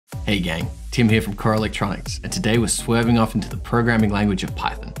Hey gang, Tim here from Core Electronics, and today we're swerving off into the programming language of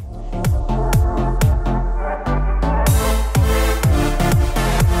Python.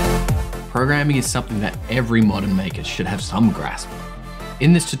 Programming is something that every modern maker should have some grasp of.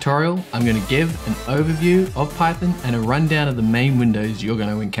 In this tutorial, I'm going to give an overview of Python and a rundown of the main windows you're going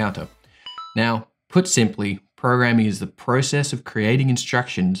to encounter. Now, put simply, programming is the process of creating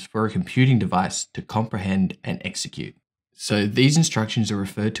instructions for a computing device to comprehend and execute. So these instructions are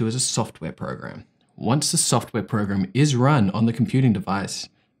referred to as a software program. Once the software program is run on the computing device,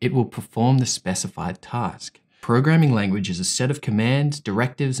 it will perform the specified task. Programming language is a set of commands,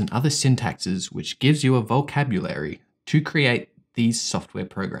 directives, and other syntaxes which gives you a vocabulary to create these software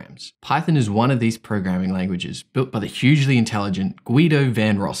programs. Python is one of these programming languages built by the hugely intelligent Guido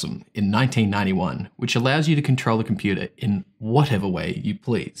van Rossum in 1991, which allows you to control the computer in whatever way you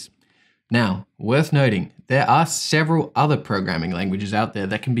please. Now, worth noting, there are several other programming languages out there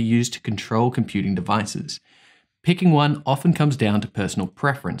that can be used to control computing devices. Picking one often comes down to personal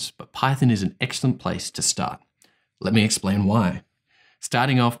preference, but Python is an excellent place to start. Let me explain why.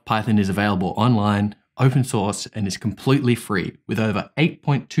 Starting off, Python is available online, open source, and is completely free, with over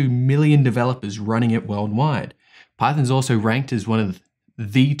 8.2 million developers running it worldwide. Python is also ranked as one of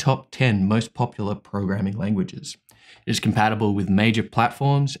the top 10 most popular programming languages. It is compatible with major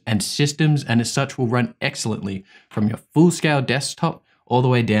platforms and systems, and as such will run excellently from your full-scale desktop all the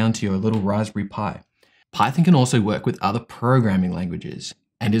way down to your little Raspberry Pi. Python can also work with other programming languages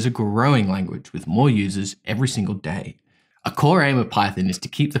and is a growing language with more users every single day. A core aim of Python is to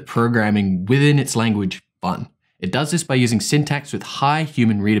keep the programming within its language fun. It does this by using syntax with high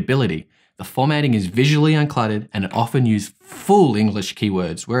human readability. The formatting is visually uncluttered and it often uses full English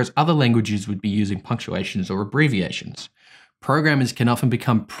keywords, whereas other languages would be using punctuations or abbreviations. Programmers can often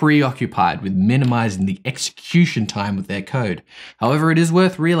become preoccupied with minimizing the execution time of their code. However, it is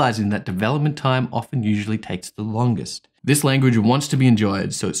worth realizing that development time often usually takes the longest. This language wants to be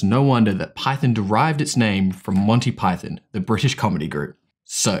enjoyed, so it's no wonder that Python derived its name from Monty Python, the British comedy group.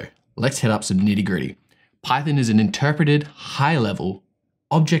 So, let's head up some nitty-gritty. Python is an interpreted, high-level,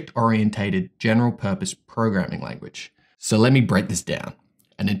 object-oriented, general-purpose programming language. So let me break this down.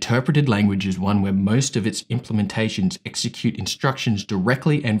 An interpreted language is one where most of its implementations execute instructions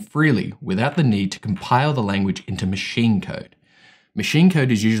directly and freely without the need to compile the language into machine code. Machine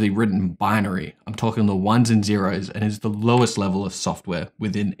code is usually written binary. I'm talking the ones and zeros, and is the lowest level of software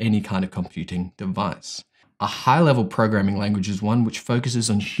within any kind of computing device. A high-level programming language is one which focuses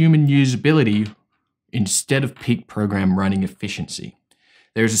on human usability instead of peak program running efficiency.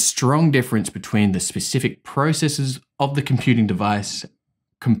 There is a strong difference between the specific processes of the computing device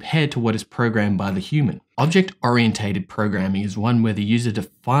compared to what is programmed by the human. Object-oriented programming is one where the user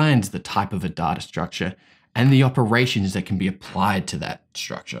defines the type of a data structure and the operations that can be applied to that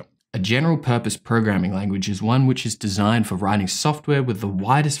structure. A general-purpose programming language is one which is designed for writing software with the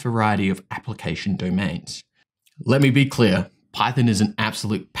widest variety of application domains. Let me be clear. Python is an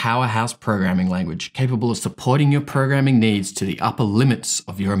absolute powerhouse programming language capable of supporting your programming needs to the upper limits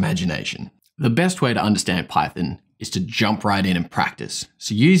of your imagination. The best way to understand Python is to jump right in and practice.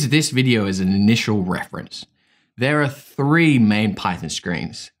 So use this video as an initial reference. There are three main Python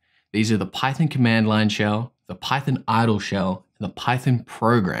screens. These are the Python command line shell, the Python idle shell, and the Python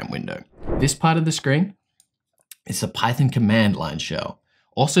program window. This part of the screen is the Python command line shell,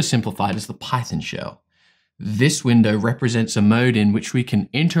 also simplified as the Python shell. This window represents a mode in which we can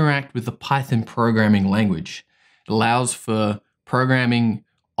interact with the Python programming language. It allows for programming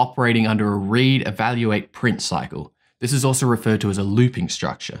operating under a read, evaluate, print cycle. This is also referred to as a looping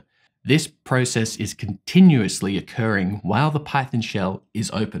structure. This process is continuously occurring while the Python shell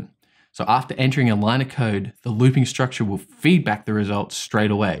is open. So after entering a line of code, the looping structure will feed back the results straight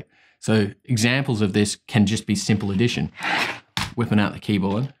away. So examples of this can just be simple addition. Whipping out the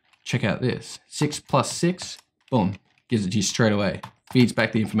keyboard. Check out this, 6 plus 6, boom, gives it to you straight away. Feeds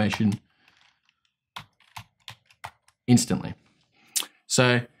back the information instantly.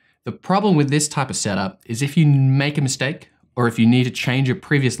 So the problem with this type of setup is if you make a mistake, or if you need to change a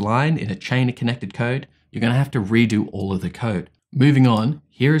previous line in a chain of connected code, you're gonna have to redo all of the code. Moving on,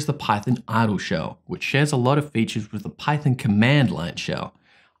 here is the Python idle shell, which shares a lot of features with the Python command line shell.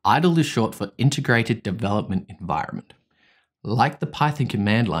 Idle is short for integrated development environment. Like the Python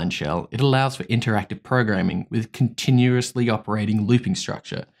command line shell, it allows for interactive programming with continuously operating looping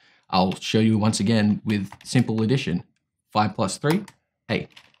structure. I'll show you once again with simple addition. 5 plus 3, 8.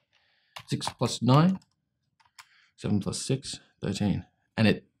 6 plus 9, 7 plus 6, 13. And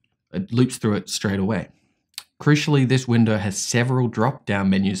it loops through it straight away. Crucially, this window has several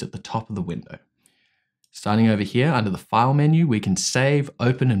drop-down menus at the top of the window. Starting over here under the File menu, we can save,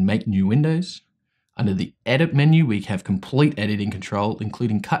 open, and make new windows. Under the Edit menu, we have complete editing control,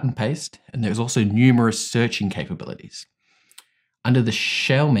 including cut and paste, and there's also numerous searching capabilities. Under the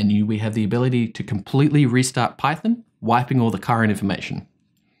Shell menu, we have the ability to completely restart Python, wiping all the current information.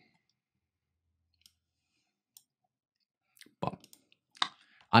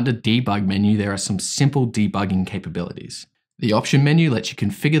 Under Debug menu, there are some simple debugging capabilities. The Option menu lets you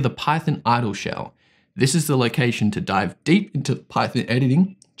configure the Python idle shell. This is the location to dive deep into Python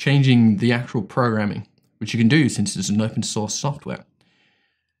editing, changing the actual programming, which you can do since it's an open source software.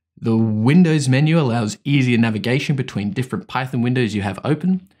 The Windows menu allows easier navigation between different Python windows you have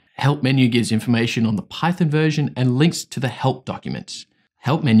open. Help menu gives information on the Python version and links to the help documents.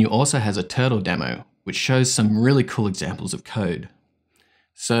 Help menu also has a turtle demo, which shows some really cool examples of code.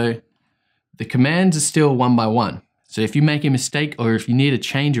 So the commands are still one by one. So if you make a mistake or if you need to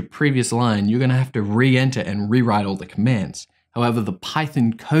change a previous line, you're going to have to re-enter and rewrite all the commands. However, the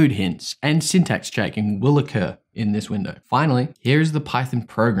Python code hints and syntax checking will occur in this window. Finally, here is the Python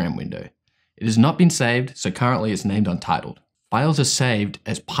program window. It has not been saved, so currently it's named untitled. Files are saved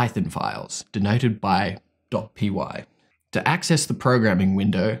as Python files, denoted by .py. To access the programming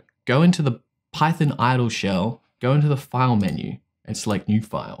window, go into the Python idle shell, go into the File menu, and select New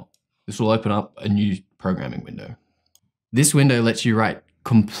File. This will open up a new programming window. This window lets you write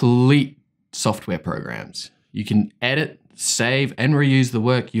complete software programs. You can edit, save, and reuse the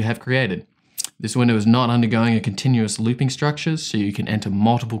work you have created. This window is not undergoing a continuous looping structure, so you can enter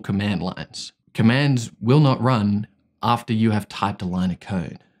multiple command lines. Commands will not run after you have typed a line of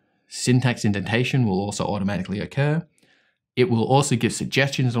code. Syntax indentation will also automatically occur. It will also give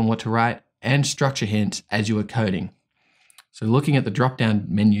suggestions on what to write and structure hints as you are coding. So looking at the drop-down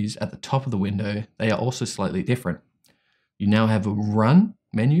menus at the top of the window, they are also slightly different. You now have a Run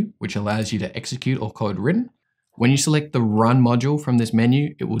menu, which allows you to execute all code written. When you select the Run module from this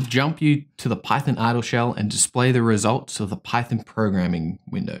menu, it will jump you to the Python idle shell and display the results of the Python programming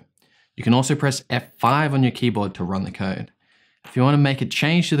window. You can also press F5 on your keyboard to run the code. If you want to make a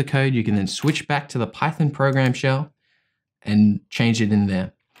change to the code, you can then switch back to the Python program shell and change it in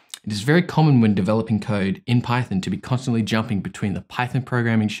there. It is very common when developing code in Python to be constantly jumping between the Python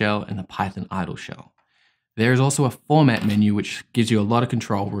programming shell and the Python idle shell. There is also a Format menu which gives you a lot of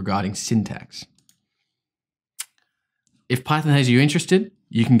control regarding syntax. If Python has you interested,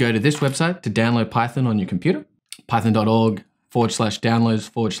 you can go to this website to download Python on your computer,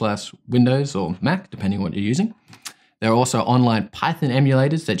 python.org/downloads/Windows or Mac, depending on what you're using. There are also online Python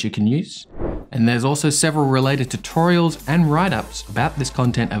emulators that you can use. And there's also several related tutorials and write-ups about this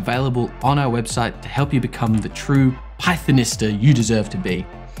content available on our website to help you become the true Pythonista you deserve to be.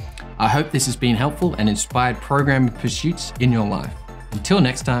 I hope this has been helpful and inspired programming pursuits in your life. Until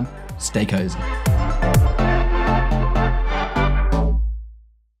next time, stay cozy.